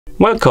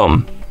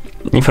Welcome!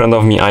 In front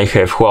of me I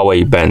have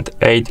HUAWEI Band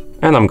 8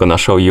 and I'm gonna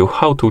show you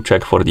how to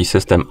check for the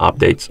system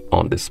updates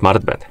on the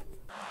smartband.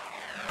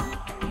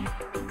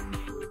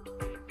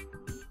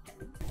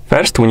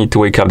 First we need to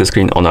wake up the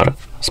screen on our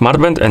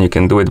smartband, and you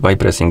can do it by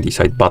pressing the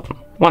side button.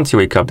 Once you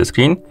wake up the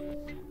screen,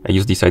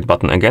 use the side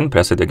button again,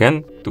 press it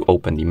again to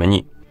open the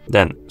menu.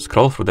 Then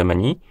scroll through the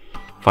menu,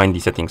 find the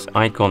settings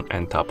icon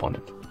and tap on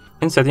it.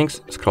 In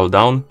settings, scroll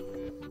down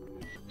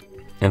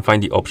and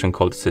find the option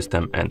called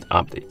System and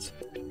Updates.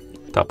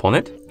 Tap on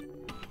it,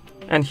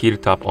 and here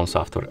tap on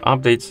Software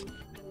Updates,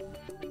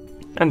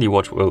 and the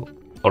watch will,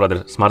 or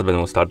rather smartband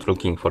will start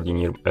looking for the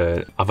new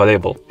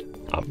available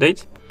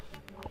updates.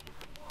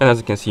 And as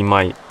you can see,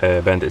 my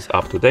band is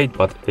up to date,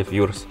 but if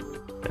yours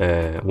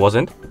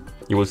wasn't,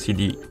 you will see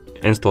the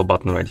install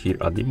button right here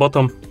at the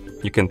bottom.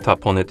 You can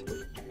tap on it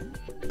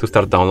to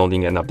start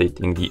downloading and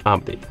updating the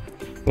update.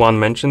 One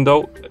mention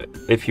though,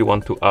 if you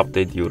want to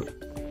update your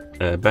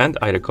band,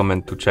 I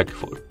recommend to check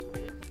for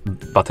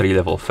battery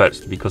level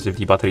first, because if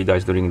the battery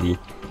dies during the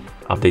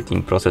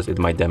updating process, it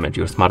might damage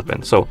your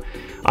smartband. So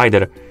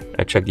either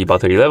check the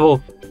battery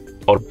level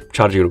or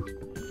charge your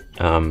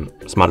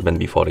smartband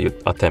before you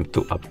attempt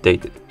to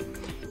update it.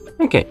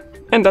 Okay,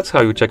 and that's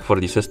how you check for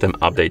the system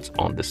updates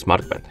on the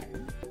smartband.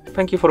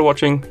 Thank you for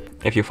watching.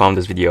 If you found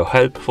this video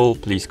helpful,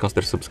 please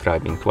consider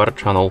subscribing to our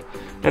channel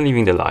and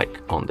leaving the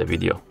like on the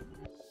video.